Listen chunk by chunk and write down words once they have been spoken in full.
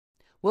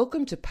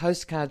Welcome to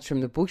Postcards from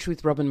the Bush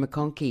with Robin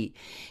McConkie.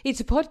 It's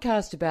a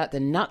podcast about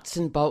the nuts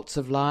and bolts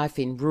of life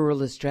in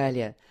rural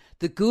Australia,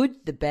 the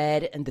good, the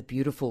bad and the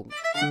beautiful.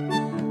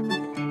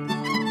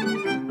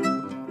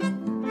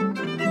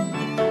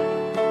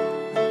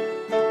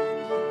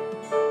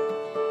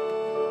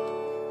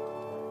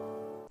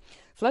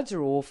 Floods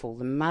are awful.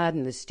 The mud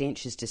and the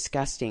stench is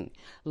disgusting.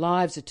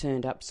 Lives are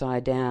turned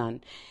upside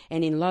down.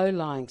 And in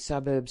low-lying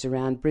suburbs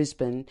around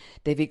Brisbane,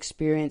 they've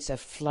experienced a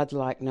flood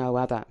like no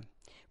other.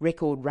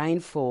 Record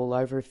rainfall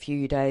over a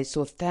few days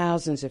saw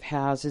thousands of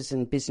houses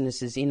and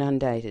businesses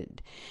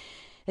inundated.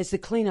 As the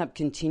clean-up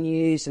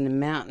continues and the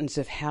mountains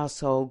of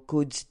household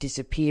goods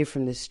disappear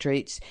from the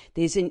streets,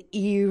 there's an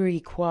eerie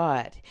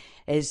quiet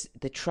as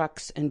the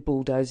trucks and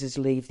bulldozers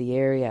leave the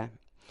area.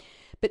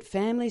 But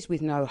families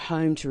with no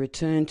home to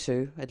return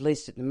to, at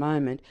least at the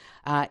moment,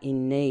 are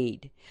in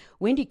need.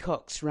 Wendy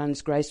Cox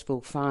runs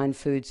Graceful Fine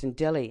Foods and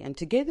Deli, and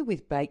together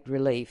with Baked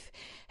Relief,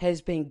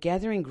 has been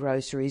gathering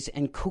groceries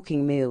and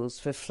cooking meals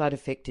for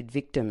flood-affected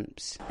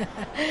victims.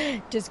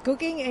 Just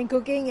cooking and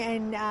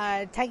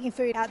taking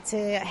food out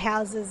to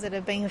houses that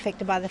have been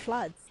affected by the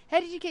floods. How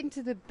did you get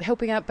into the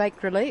helping out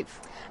Baked Relief?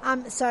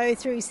 So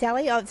through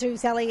Sally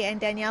and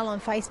Danielle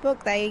on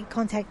Facebook, they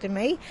contacted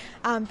me.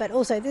 But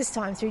also this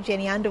time through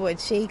Jenny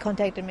Underwood, she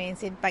contacted me and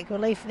said, Baked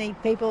Relief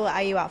need people,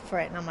 are you up for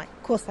it? And I'm like,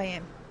 of course I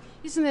am.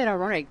 Isn't that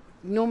ironic?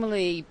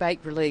 Normally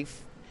Baked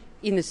Relief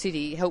in the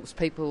city helps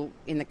people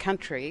in the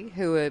country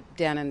who are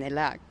down in their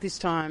luck. This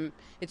time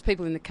it's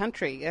people in the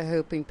country are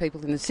helping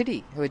people in the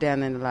city who are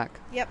down in their luck.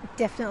 Yep,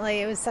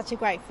 definitely. It was such a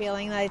great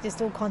feeling. They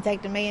just all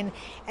contacted me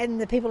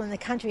and the people in the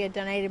country had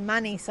donated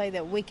money so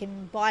that we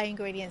can buy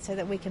ingredients so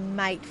that we can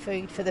make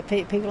food for the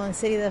people in the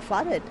city that are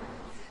flooded.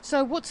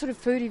 So what sort of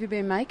food have you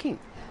been making?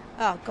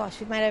 Oh gosh,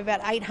 we've made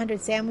about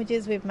 800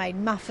 sandwiches, we've made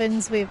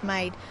muffins, we've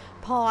made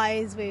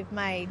pies, we've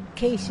made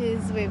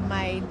quiches, we've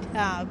made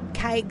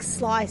cakes,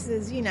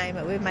 slices, you name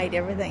it, we've made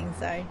everything.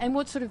 So. And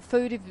what sort of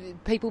food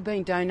have people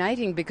been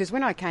donating? Because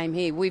when I came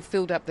here, we've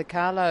filled up the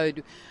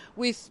carload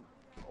with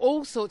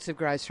all sorts of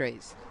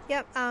groceries.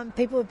 Yep,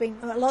 people have been,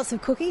 lots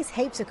of cookies,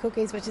 heaps of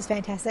cookies, which is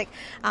fantastic.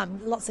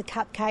 Lots of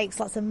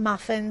cupcakes, lots of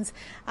muffins,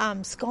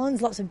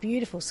 scones, lots of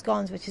beautiful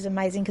scones, which is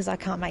amazing because I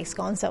can't make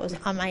scones, so it was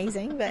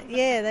amazing. But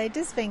yeah, they've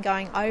just been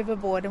going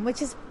overboard, and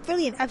which is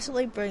brilliant,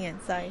 absolutely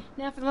brilliant. So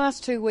now for the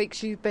last 2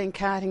 weeks you've been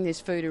carting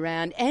this food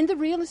around, and the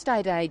real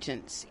estate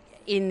agents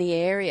in the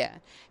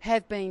area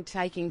have been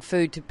taking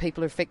food to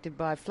people affected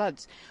by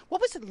floods. What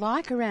was it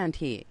like around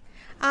here?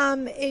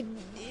 It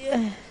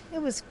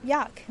was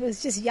yuck. It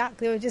was just yuck.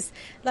 They were just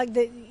like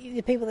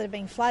the people that have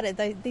been flooded.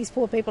 These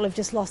poor people have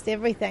just lost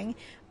everything.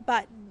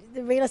 But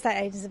the real estate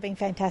agents have been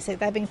fantastic.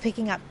 They've been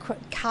picking up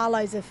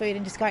carloads of food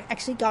and just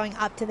going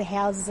up to the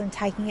houses and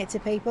taking it to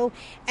people,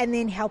 and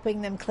then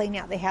helping them clean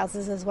out their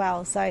houses as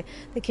well. So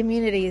the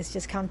community has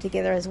just come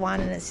together as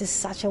one, and it's just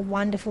such a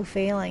wonderful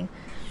feeling.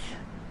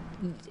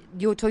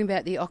 You're talking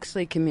about the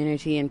Oxley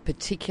community in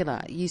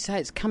particular. You say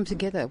it's come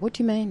together. What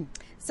do you mean?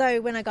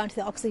 So when I go into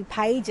the Oxley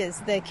pages,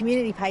 the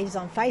community pages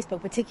on Facebook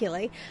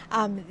particularly,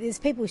 there's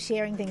people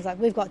sharing things like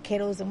we've got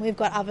kettles and we've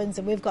got ovens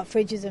and we've got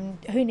fridges and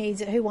who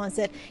needs it, who wants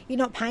it. You're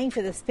not paying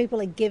for this.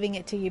 People are giving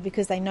it to you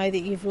because they know that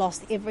you've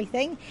lost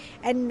everything.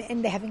 And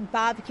they're having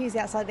barbecues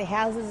outside their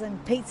houses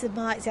and pizza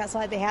nights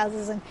outside their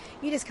houses, and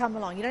you just come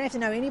along. You don't have to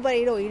know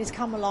anybody at all. You just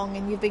come along,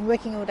 and you've been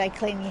working all day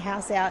cleaning your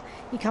house out.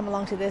 You come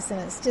along to this, and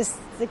it's just,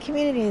 the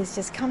community has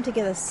just come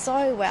together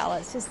so well.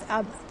 It's just,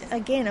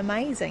 again,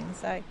 amazing.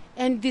 So.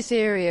 And this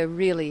area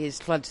really is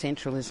flood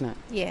central, isn't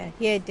it?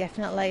 Yeah,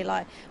 definitely.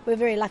 Like, we're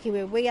very lucky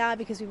where we are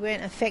because we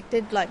weren't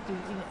affected, like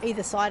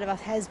either side of us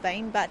has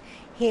been, but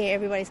here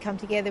everybody's come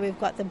together. We've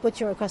got the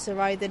butcher across the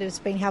road that has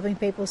been helping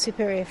people,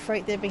 Superior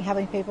Fruit that have been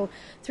helping people,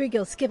 Three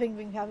Girls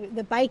Skipping,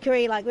 the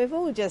bakery, like we've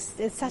all just,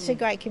 it's such a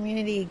great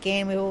community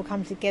again. We've all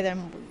come together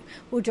and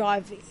we'll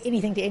drive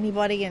anything to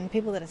anybody, and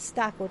people that are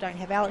stuck or don't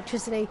have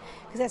electricity,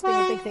 because that's been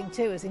a big thing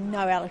too, is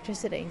no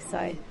electricity.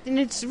 So. And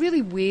it's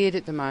really weird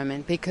at the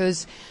moment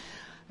because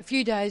a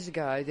few days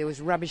ago there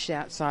was rubbish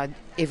outside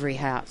every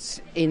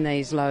house in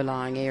these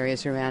low-lying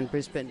areas around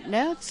Brisbane.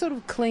 Now it's sort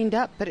of cleaned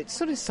up, but it's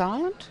sort of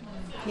silent.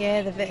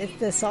 Yeah,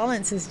 the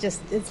silence is just,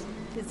 it's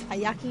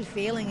a yucky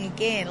feeling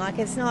again. Like,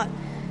 it's not,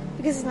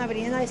 because there's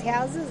nobody in those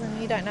houses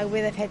and you don't know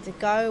where they've had to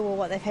go or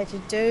what they've had to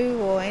do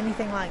or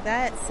anything like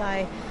that.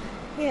 So,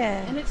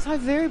 yeah. And it's so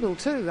variable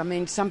too. I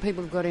mean, some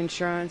people have got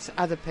insurance,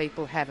 other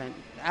people haven't.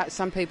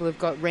 Some people have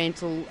got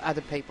rental,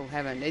 other people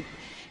haven't.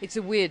 It's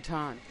a weird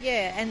time.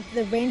 Yeah, and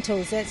the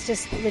rentals, that's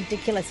just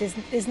ridiculous.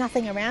 There's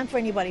nothing around for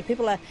anybody.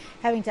 People are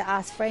having to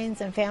ask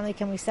friends and family,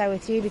 can we stay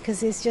with you? Because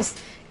there's just,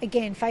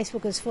 again,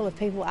 Facebook is full of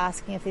people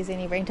asking if there's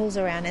any rentals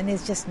around, and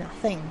there's just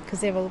nothing. Because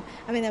they were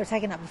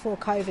taken up before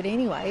COVID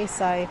anyway,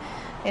 so,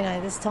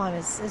 this time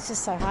it's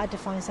just so hard to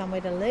find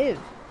somewhere to live.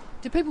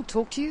 Do people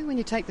talk to you when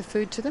you take the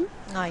food to them?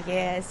 Oh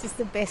yeah, it's just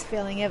the best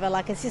feeling ever.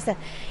 Like it's just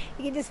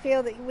you can just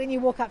feel that when you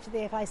walk up to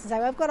their face and say,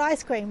 well, I've got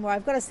ice cream or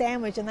I've got a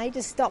sandwich, and they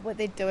just stop what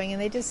they're doing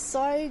and they're just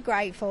so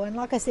grateful. And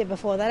like I said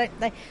before, they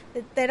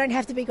don't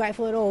have to be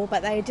grateful at all,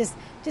 but they just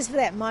for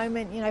that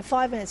moment,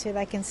 5 minutes where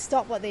they can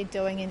stop what they're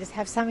doing and just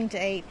have something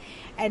to eat.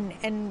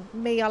 And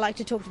me, I like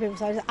to talk to people,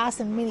 so I just ask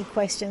them many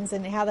questions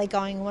and how they're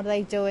going and what are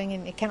they doing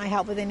and can I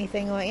help with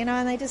anything, or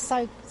and they're just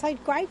so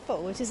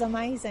grateful, which is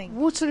amazing.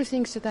 What sort of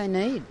things do they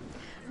need?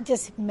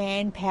 Just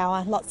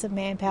manpower, lots of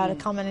manpower to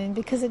come in,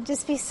 because it'd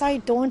just be so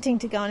daunting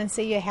to go in and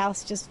see your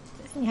house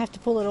you have to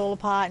pull it all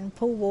apart and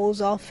pull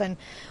walls off, and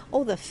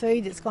all the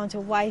food that's gone to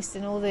waste,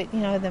 and all the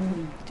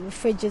the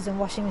fridges and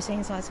washing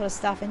machines and that sort of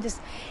stuff, and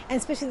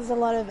especially there's a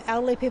lot of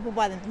elderly people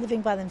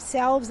living by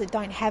themselves that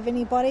don't have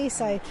anybody,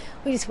 so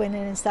we just went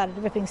in and started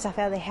ripping stuff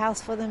out of their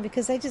house for them,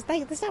 because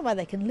there's no way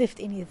they can lift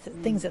any of the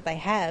things that they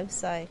have.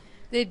 So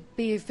there'd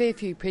be a fair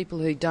few people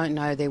who don't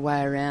know their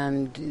way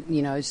around,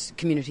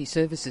 community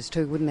services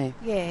too, wouldn't there?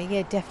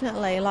 Yeah,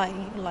 definitely.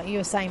 Like you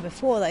were saying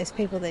before, those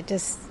people that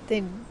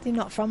they're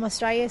not from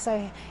Australia.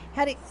 So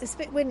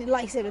when,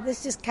 like you said,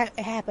 this just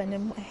happened,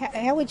 and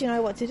how would you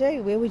know what to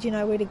do? Where would you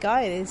know where to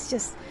go?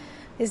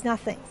 There's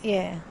nothing.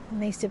 Yeah, there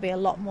needs to be a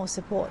lot more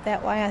support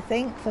that way, I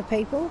think, for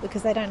people,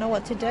 because they don't know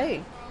what to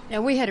do.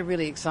 Now, we had a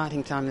really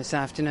exciting time this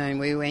afternoon.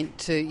 We went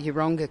to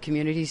Yeronga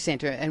Community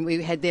Centre, and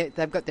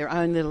they've got their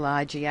own little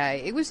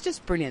IGA. It was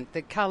just brilliant.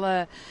 The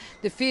colour,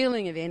 the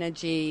feeling of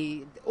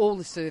energy, all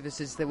the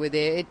services that were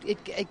there.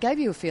 It gave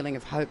you a feeling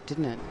of hope,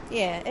 didn't it?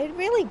 Yeah, it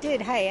really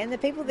did, hey. And the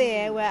people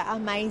there were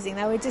amazing.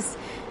 They were just...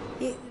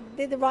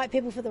 They're the right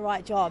people for the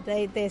right job.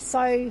 They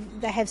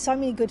have so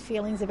many good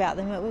feelings about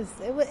them.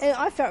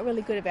 I felt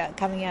really good about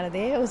coming out of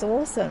there. It was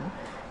awesome.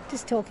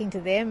 Just talking to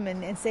them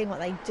and seeing what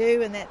they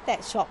do, and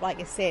that shop,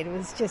 like I said,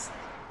 was just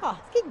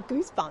getting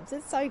goosebumps.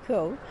 It's so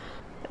cool.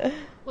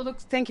 Well, look,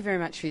 thank you very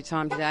much for your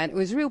time today. It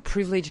was a real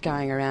privilege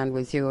going around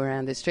with you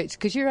around the streets,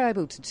 because you're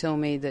able to tell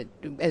me that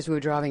as we were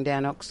driving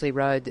down Oxley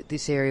Road that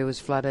this area was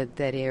flooded,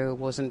 that area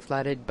wasn't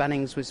flooded,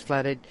 Bunnings was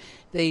flooded,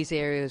 these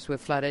areas were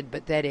flooded,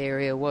 but that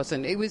area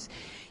wasn't.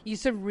 You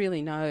sort of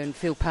really know and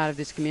feel part of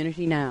this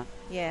community now.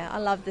 Yeah, I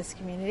love this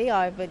community.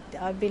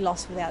 I'd be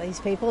lost without these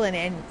people,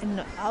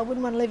 and I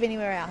wouldn't want to live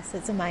anywhere else.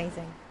 It's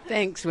amazing.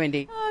 Thanks,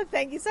 Wendy. Oh,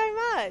 thank you so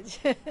much.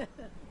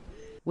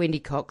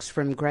 Wendy Cox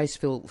from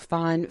Graceville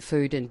Fine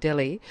Food and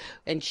Deli,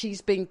 and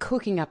she's been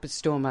cooking up a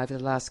storm over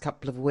the last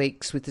couple of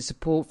weeks with the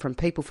support from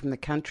people from the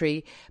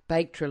country,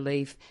 Baked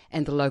Relief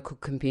and the local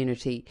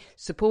community,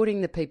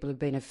 supporting the people who've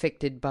been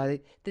affected by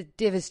the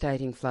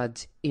devastating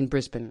floods in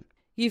Brisbane.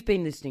 You've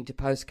been listening to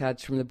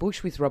Postcards from the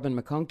Bush with Robin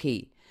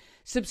McConkie.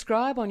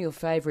 Subscribe on your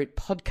favourite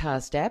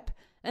podcast app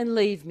and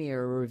leave me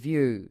a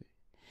review.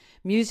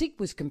 Music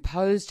was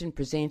composed and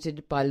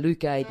presented by Luke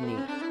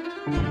Aidney.